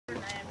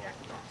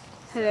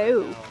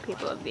Hello,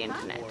 people of the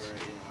internet.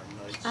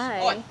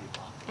 I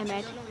am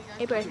at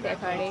a birthday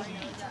party.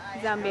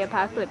 Zombie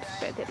apocalypse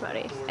birthday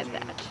party at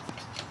that.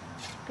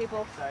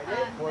 People.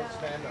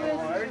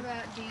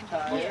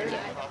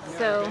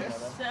 So,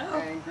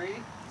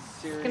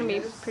 it's gonna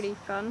be pretty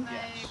fun.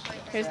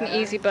 There's an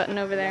easy button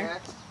over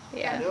there.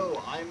 Yeah.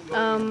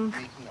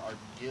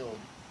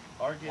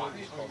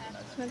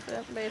 What's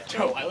up,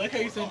 Joe, I like how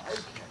you said.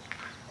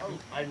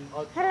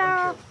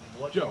 Hello.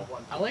 Joe,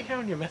 I like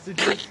how in your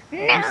messages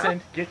you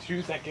sent get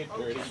shoes that get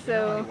dirty.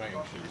 So,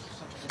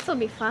 this will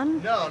be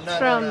fun. It's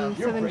from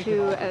 7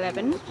 to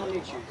 11.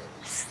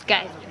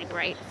 Sky's really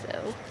bright,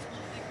 so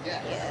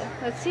yeah.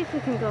 Let's see if we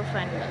can go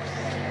find the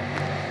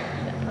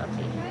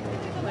puppy.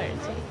 Where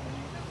is he?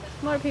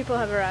 More people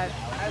have arrived.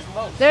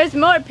 There's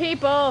more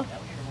people!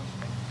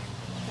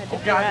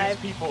 Oh god, there's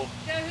people.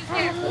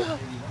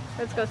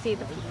 Let's go see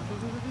the people.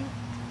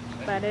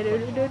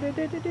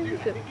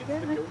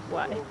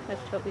 Why?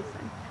 That's totally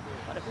fine.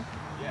 Whatever.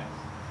 Yes.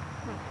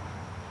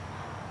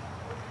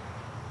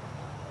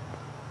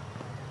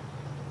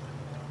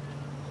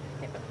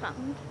 Never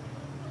found.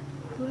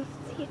 Who's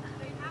here?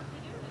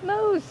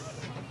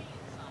 Moose!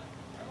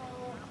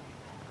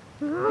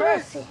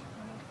 Moose!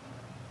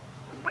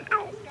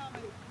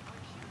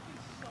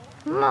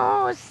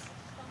 Moose!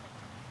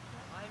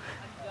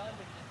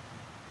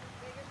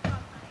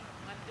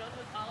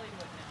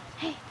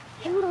 Hey,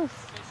 hey Moose!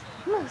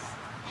 Moose!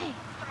 Hey,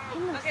 hey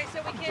Moose! Okay, so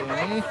we can't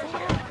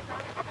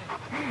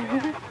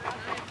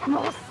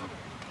Moose!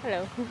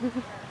 Hello.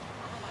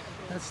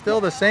 That's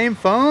still the same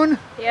phone?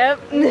 Yep.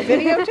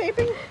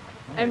 videotaping?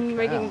 I'm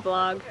making a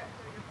vlog.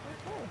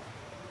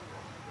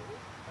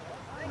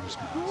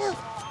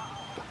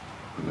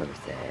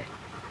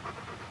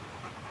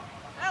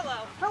 Hello.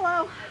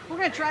 Hello. We're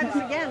going to try this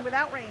again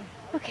without rain.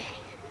 Okay.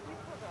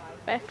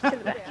 Back to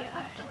the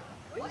backyard.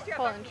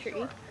 Fallen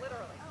tree.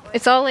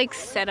 It's all like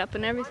set up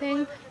and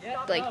everything.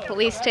 Like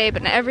police tape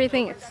and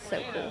everything. It's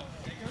so cool.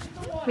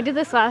 We did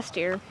this last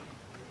year.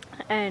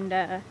 And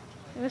it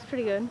was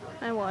pretty good.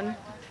 I won a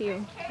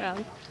few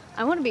rounds.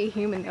 I want to be a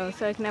human though,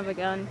 so I can have a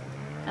gun.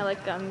 I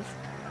like guns.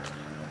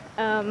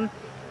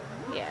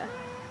 Yeah.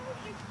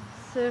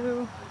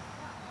 So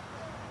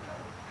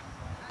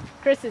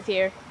Chris is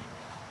here.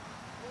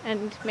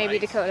 And maybe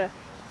Christ. Dakota.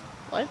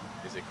 What?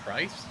 Is it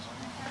Christ?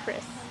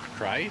 Chris.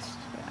 Christ?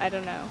 I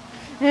don't know.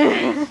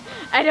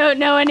 I don't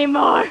know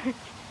anymore.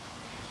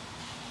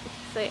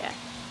 So yeah.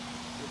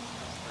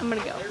 I'm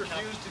gonna go. I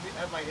refuse to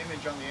have my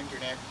image on the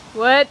internet.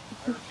 What?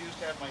 I refuse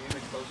to have my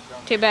image posted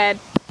on the Too bad.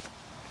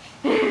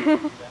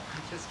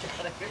 Just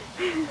got it.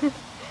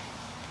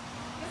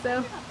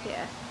 So,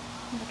 yeah.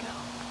 I'm gonna go.